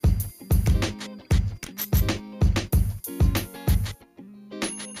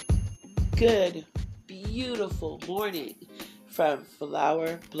Good, beautiful morning from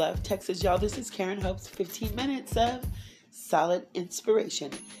Flower Bluff, Texas. Y'all, this is Karen Hope's 15 minutes of solid inspiration.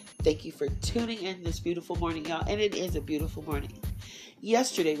 Thank you for tuning in this beautiful morning, y'all. And it is a beautiful morning.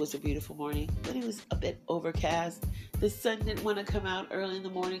 Yesterday was a beautiful morning, but it was a bit overcast. The sun didn't want to come out early in the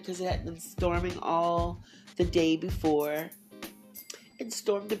morning because it had been storming all the day before. It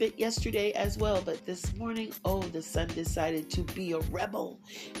stormed a bit yesterday as well, but this morning, the sun decided to be a rebel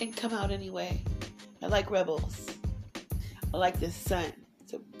and come out anyway. I like rebels. I like the sun.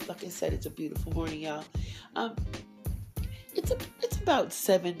 Like I said, it's a beautiful morning, y'all. It's about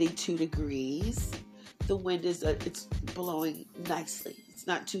 72 degrees. The wind is it's blowing nicely. It's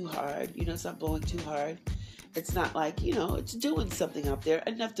not too hard. It's not blowing too hard. It's not like, it's doing something out there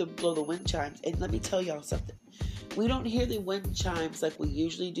enough to blow the wind chimes. And let me tell y'all something. We don't hear the wind chimes like we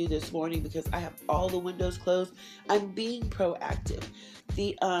usually do this morning because I have all the windows closed. I'm being proactive.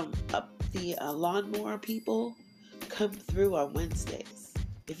 The lawnmower people come through on Wednesdays.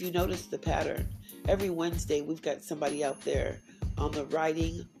 If you notice the pattern, every Wednesday we've got somebody out there on the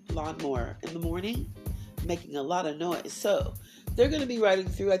riding lawnmower in the morning making a lot of noise. So they're going to be riding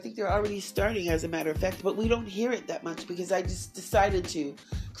through. I think they're already starting, as a matter of fact, but we don't hear it that much because I just decided to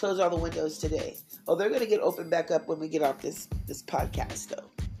close all the windows today. They're going to get opened back up when we get off this podcast, though.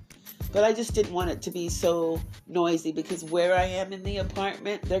 But I just didn't want it to be so noisy because where I am in the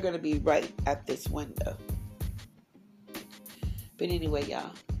apartment, they're going to be right at this window. But anyway,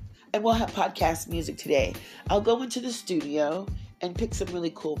 y'all, and we'll have podcast music today. I'll go into the studio and pick some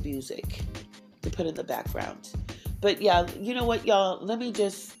really cool music to put in the background. But yeah, you know what, y'all? Let me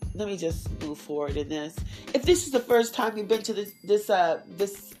just move forward in this. If this is the first time you've been to this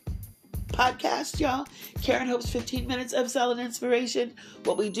podcast, y'all, Karen Hope's 15 minutes of solid inspiration.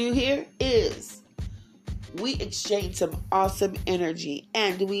 What we do here is we exchange some awesome energy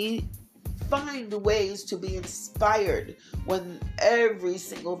and we find ways to be inspired when every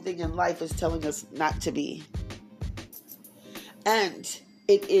single thing in life is telling us not to be. And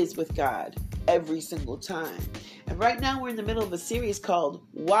it is with God every single time. And right now we're in the middle of a series called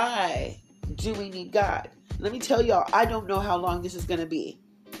Why Do We Need God? Let me tell y'all, I don't know how long this is going to be.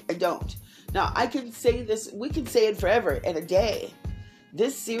 I don't. Now, I can say this, we can say it forever and a day.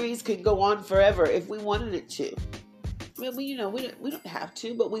 This series could go on forever if we wanted it to. Well, we don't have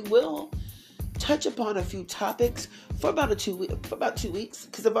to, but we will touch upon a few topics for about 2 weeks,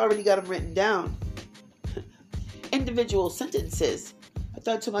 because I've already got them written down. Individual sentences. I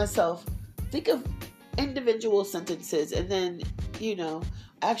thought to myself, think of individual sentences, and then,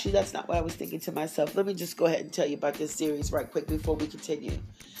 actually, that's not what I was thinking to myself. Let me just go ahead and tell you about this series right quick before we continue.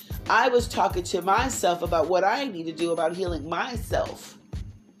 I was talking to myself about what I need to do about healing myself.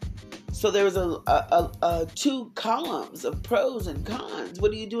 So there was a 2 columns of pros and cons.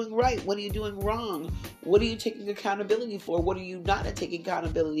 What are you doing right? What are you doing wrong? What are you taking accountability for? What are you not taking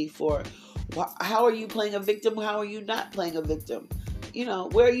accountability for? How are you playing a victim? How are you not playing a victim?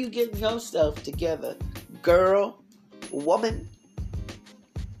 Where are you getting yourself together? Girl, woman.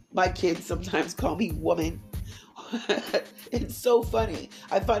 My kids sometimes call me woman. It's so funny.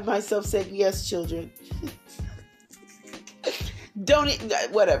 I find myself saying, yes, children.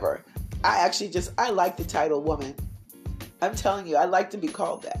 Whatever. I like the title woman. I'm telling you, I like to be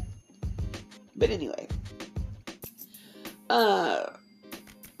called that. But anyway.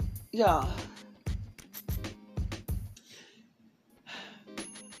 Yeah.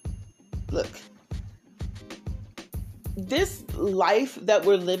 Look. This life that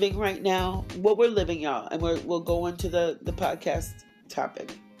we're living right now, what we're living, y'all, and we'll go into the podcast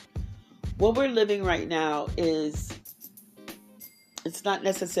topic. What we're living right now is, it's not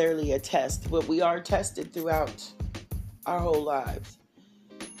necessarily a test, but we are tested throughout our whole lives.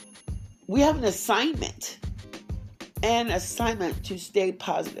 We have an assignment to stay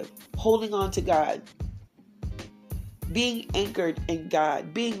positive, holding on to God, being anchored in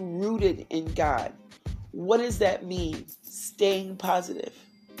God, being rooted in God. What does that mean? Staying positive.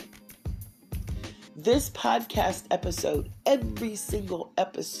 This podcast episode, every single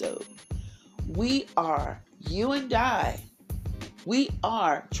episode, you and I, we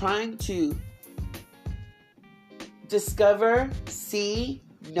are trying to discover, see,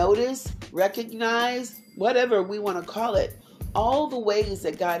 notice, recognize, whatever we want to call it, all the ways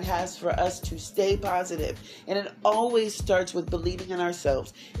that God has for us to stay positive. And it always starts with believing in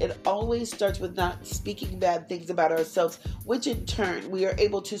ourselves. It always starts with not speaking bad things about ourselves, which in turn, we are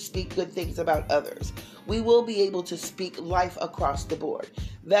able to speak good things about others. We will be able to speak life across the board.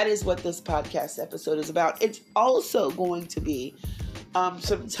 That is what this podcast episode is about. It's also going to be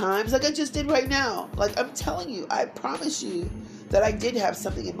sometimes, like I just did right now. Like I'm telling you, I promise you, that I did have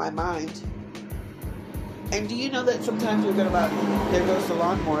something in my mind. And do you know that sometimes we're going to there goes the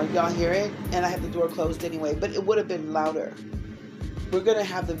lawnmower. Y'all hear it? And I have the door closed anyway, but it would have been louder. We're going to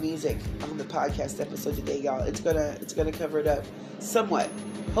have the music on the podcast episode today, y'all. It's going to cover it up somewhat,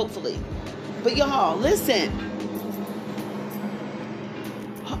 hopefully. But y'all, listen.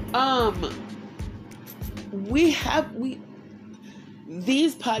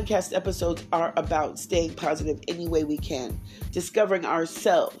 These podcast episodes are about staying positive any way we can, discovering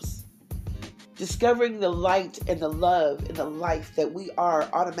ourselves, discovering the light and the love and the life that we are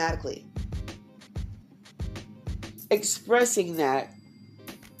automatically, expressing that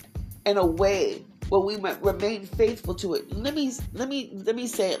in a way where we might remain faithful to it. Let me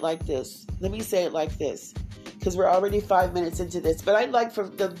say it like this. Because we're already 5 minutes into this. But I'd like for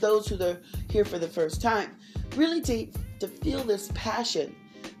those who are here for the first time, really to feel this passion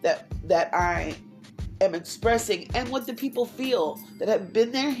that I am expressing, and what the people feel that have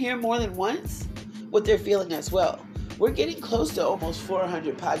been here more than once, what they're feeling as well. We're getting close to almost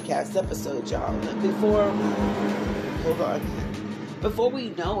 400 podcast episodes, y'all. Before we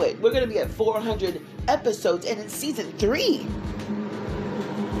know it, we're going to be at 400 episodes, and it's season 3.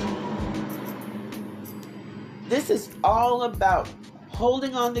 This is all about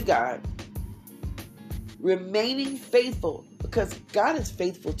holding on to God, remaining faithful, because God is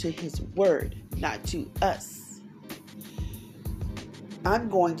faithful to His word, not to us. I'm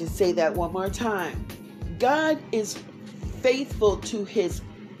going to say that one more time. God is faithful to His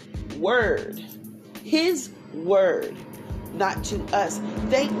word. His word, not to us.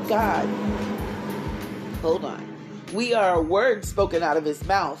 Thank God. Hold on. We are a word spoken out of His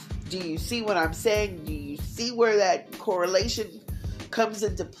mouth. Do you see what I'm saying? Do you see where that correlation comes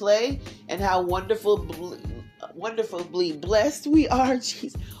into play, and how wonderfully blessed we are?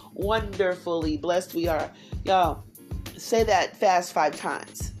 Jeez, wonderfully blessed we are. Y'all, say that fast 5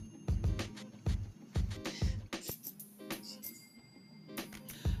 times.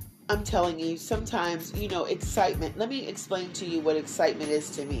 I'm telling you, sometimes, excitement. Let me explain to you what excitement is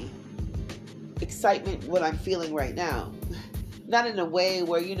to me. Excitement, what I'm feeling right now. Not in a way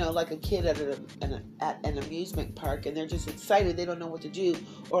where, like a kid at an amusement park and they're just excited, they don't know what to do.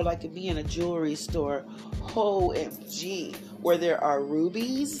 Or like me in a jewelry store, OMG, where there are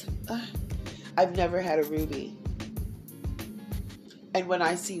rubies. I've never had a ruby. And when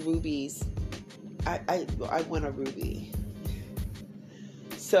I see rubies, I want a ruby.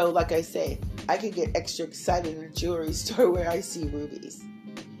 So like I say, I can get extra excited in a jewelry store where I see rubies.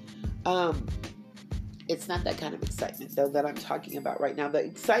 It's not that kind of excitement, though, that I'm talking about right now. The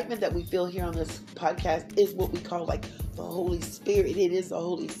excitement that we feel here on this podcast is what we call like the Holy Spirit. It is the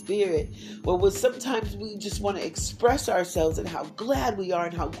Holy Spirit. Well, sometimes we just want to express ourselves and how glad we are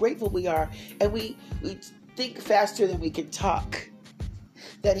and how grateful we are. And we think faster than we can talk.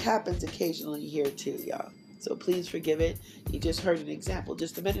 That happens occasionally here too, y'all. So please forgive it. You just heard an example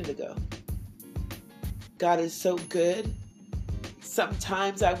just a minute ago. God is so good.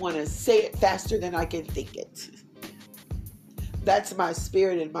 Sometimes I want to say it faster than I can think it. That's my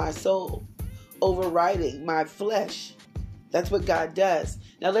spirit and my soul overriding my flesh. That's what God does.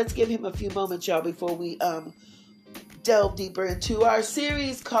 Now let's give Him a few moments, y'all, before we delve deeper into our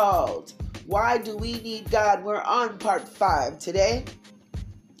series called Why Do We Need God? We're on part 5 today.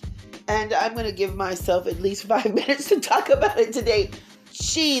 And I'm going to give myself at least 5 minutes to talk about it today.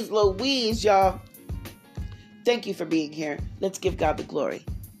 Jeez Louise, y'all. Thank you for being here. Let's give God the glory.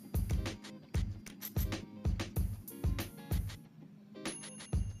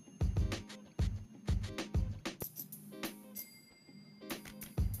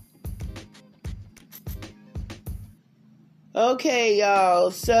 Okay, y'all.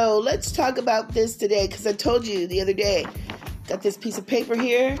 So let's talk about this today, because I told you the other day, got this piece of paper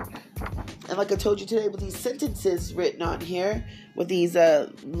here. And like I told you today, with these sentences written on here, with these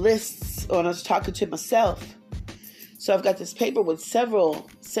lists, when I was talking to myself. So I've got this paper with several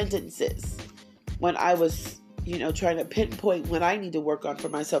sentences when I was, trying to pinpoint what I need to work on for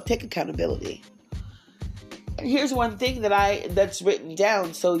myself, take accountability. And here's one thing that's written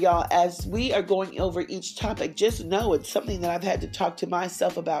down. So y'all, as we are going over each topic, just know it's something that I've had to talk to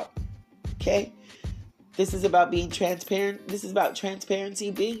myself about. Okay? This is about being transparent. This is about transparency,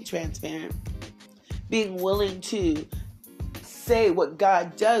 being transparent, being willing to say what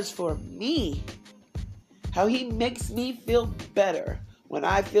God does for me. How He makes me feel better when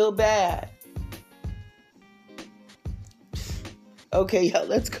I feel bad. Okay, y'all,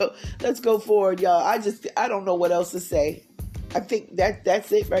 let's go forward, y'all. I don't know what else to say. I think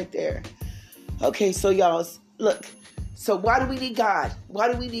that's it right there. Okay, so y'all, look. So why do we need God?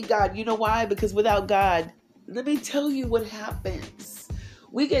 Why do we need God? You know why? Because without God, let me tell you what happens.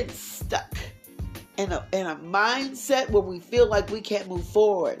 We get stuck in a mindset where we feel like we can't move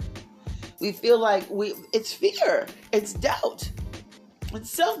forward. We feel like it's fear, it's doubt,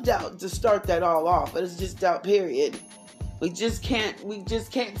 it's self-doubt to start that all off, but it's just doubt, period. We just can't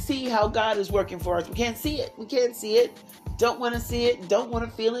see how God is working for us. We can't see it. Don't want to see it. Don't want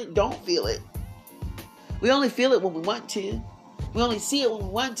to feel it. Don't feel it. We only feel it when we want to. We only see it when we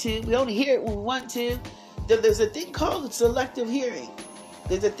want to. We only hear it when we want to. There's a thing called selective hearing.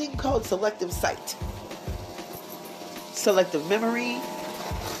 There's a thing called selective sight. Selective memory.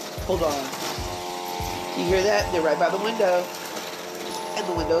 Hold on. You hear that? They're right by the window. And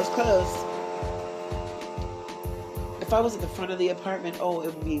the window is closed. If I was at the front of the apartment, it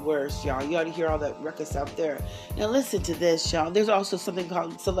would be worse, y'all. You ought to hear all that ruckus out there. Now listen to this, y'all. There's also something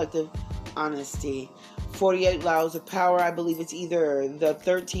called selective honesty. 48 Laws of Power. I believe it's either the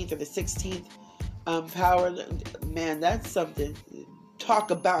 13th or the 16th power. Man, that's something.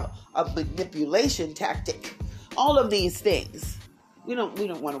 Talk about a manipulation tactic. All of these things. We don't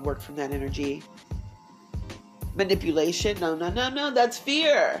want to work from that energy. Manipulation. No. That's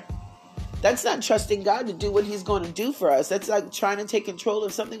fear. That's not trusting God to do what he's going to do for us. That's like trying to take control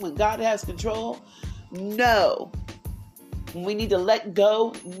of something when God has control. No. We need to let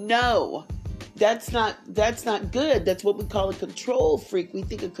go. No. That's not good. That's what we call a control freak. We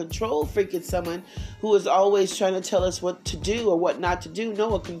think a control freak is someone who is always trying to tell us what to do or what not to do.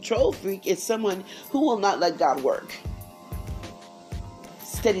 No, a control freak is someone who will not let God work.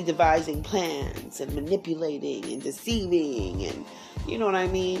 Steady devising plans and manipulating and deceiving, and you know what I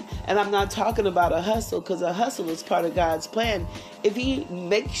mean? And I'm not talking about a hustle, because a hustle is part of God's plan. If he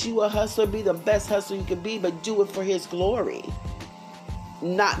makes you a hustler, be the best hustler you can be, but do it for his glory,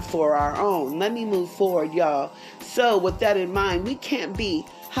 not for our own. Let me move forward, y'all. So with that in mind, we can't be.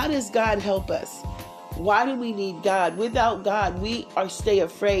 How does God help us? Why do we need God? Without God, we stay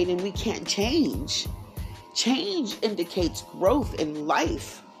afraid and we can't change. Change indicates growth in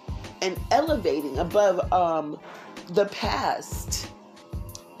life and elevating above the past.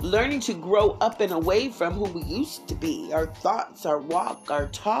 Learning to grow up and away from who we used to be. Our thoughts, our walk, our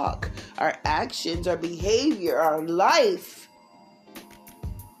talk, our actions, our behavior, our life.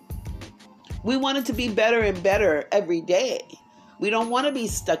 We want it to be better and better every day. We don't want to be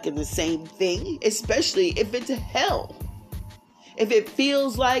stuck in the same thing, especially if it's hell. If it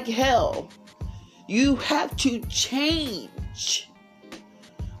feels like hell. You have to change,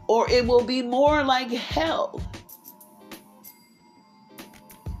 or it will be more like hell.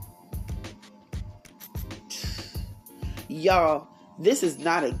 Y'all, this is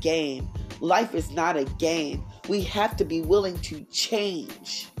not a game. Life is not a game. We have to be willing to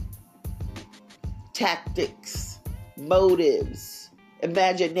change. Tactics, motives,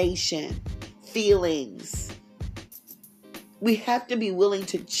 imagination, feelings. We have to be willing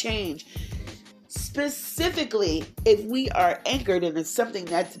to change. Specifically, if we are anchored in something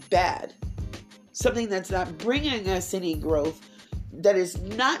that's bad, something that's not bringing us any growth, that is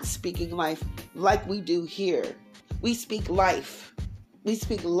not speaking life like we do here. We speak life. We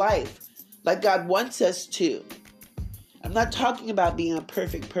speak life like God wants us to. I'm not talking about being a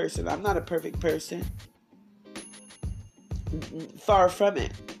perfect person. I'm not a perfect person. Far from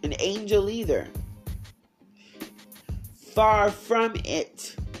it. An angel either. Far from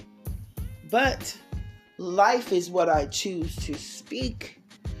it. But life is what I choose to speak.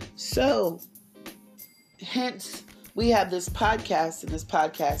 So, hence, we have this podcast and this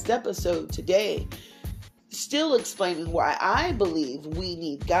podcast episode today, still explaining why I believe we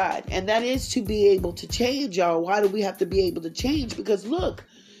need God. And that is to be able to change, y'all. Why do we have to be able to change? Because look,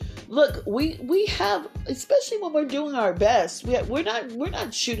 we have, especially when we're doing our best, we're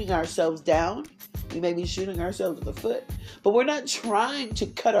not shooting ourselves down. We may be shooting ourselves in the foot, but we're not trying to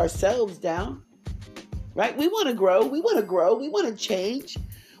cut ourselves down, right? We want to grow. We want to change.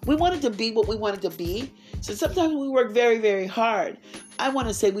 We want it to be what we want it to be. So sometimes we work very, very hard. I want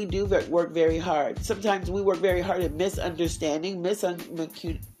to say we do work very hard. Sometimes we work very hard at misunderstanding,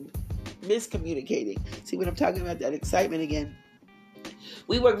 miscommunicating. See what I'm talking about? That excitement again.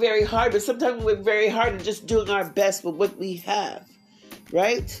 We work very hard, but sometimes we work very hard at just doing our best with what we have,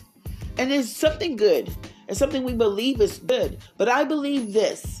 right? And it's something good. It's something we believe is good. But I believe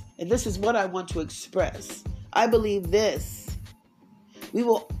this, and this is what I want to express. I believe this. We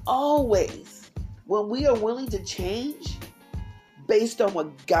will always, when we are willing to change based on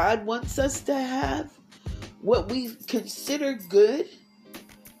what God wants us to have, what we consider good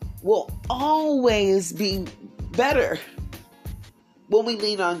will always be better when we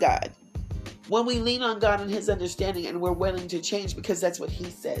lean on God. When we lean on God and His understanding and we're willing to change, because that's what He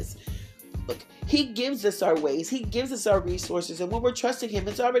says. Look, he gives us our ways. He gives us our resources. And when we're trusting him,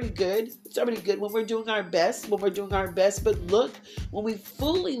 it's already good. It's already good when we're doing our best. But look, when we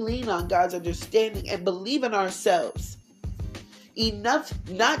fully lean on God's understanding and believe in ourselves enough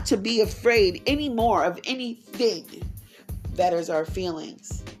not to be afraid anymore of anything, that is our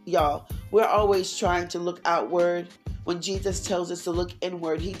feelings. Y'all, we're always trying to look outward. When Jesus tells us to look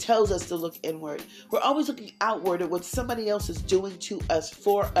inward, he tells us to look inward. We're always looking outward at what somebody else is doing to us,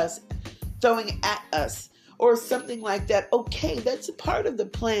 for us, throwing at us, or something like that. Okay, that's a part of the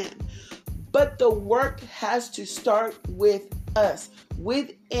plan. But the work has to start with us,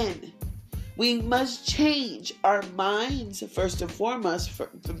 within. We must change our minds, first and foremost, from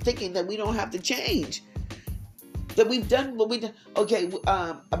thinking that we don't have to change. That we've done what we done. Okay,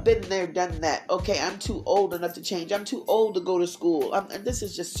 I've been there, done that. Okay, I'm too old enough to change. I'm too old to go to school. And this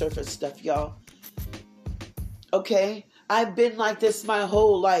is just surface stuff, y'all. Okay, I've been like this my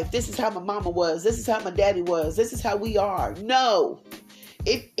whole life. This is how my mama was. This is how my daddy was. This is how we are. No,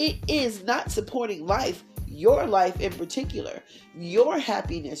 if it is not supporting life, your life in particular, your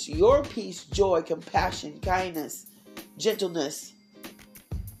happiness, your peace, joy, compassion, kindness, gentleness,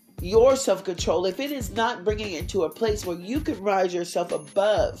 your self-control, if it is not bringing it to a place where you can rise yourself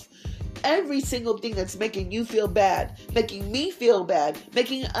above every single thing that's making you feel bad, making me feel bad,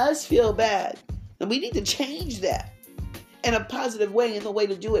 making us feel bad, then we need to change that in a positive way. And the way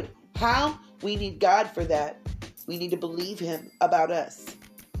to do it, how? We need God for that. We need to believe him about us.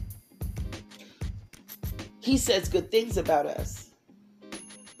 He says good things about us.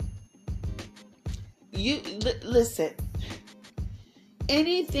 Listen.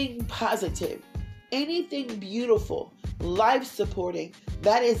 Anything positive, anything beautiful, life-supporting,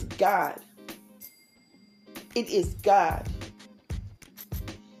 that is God. It is God.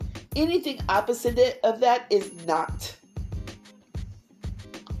 Anything opposite of that is not.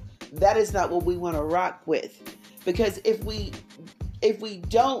 That is not what we want to rock with. Because if we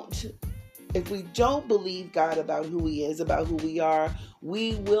don't believe God about who he is, about who we are,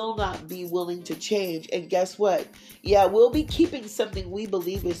 we will not be willing to change. And guess what? Yeah, we'll be keeping something we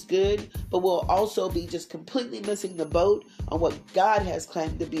believe is good, but we'll also be just completely missing the boat on what God has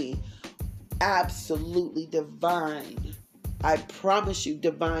claimed to be absolutely divine. I promise you,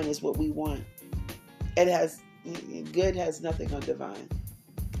 divine is what we want. Good has nothing on divine.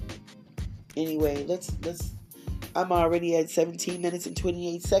 Anyway, let's I'm already at 17 minutes and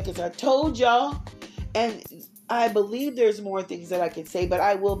 28 seconds. I told y'all, and I believe there's more things that I can say, but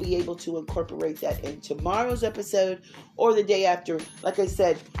I will be able to incorporate that in tomorrow's episode or the day after. Like I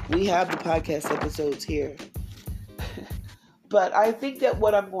said, we have the podcast episodes here. But I think that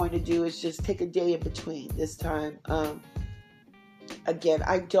what I'm going to do is just take a day in between this time. Again,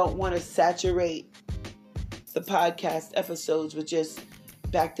 I don't want to saturate the podcast episodes with just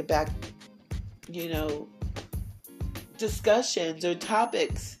back-to-back, discussions or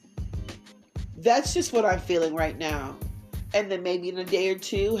topics. That's just what I'm feeling right now. And then maybe in a day or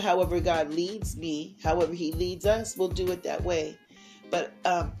two, however God leads me, however he leads us, we'll do it that way. But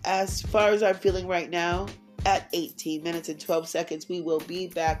as far as I'm feeling right now, at 18 minutes and 12 seconds, we will be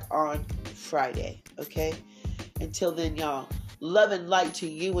back on Friday. Okay? Until then, y'all, love and light to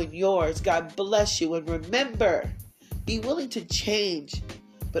you and yours. God bless you. And remember, be willing to change,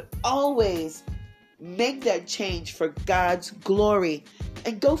 but always make that change for God's glory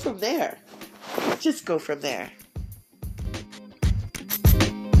and go from there. Just go from there.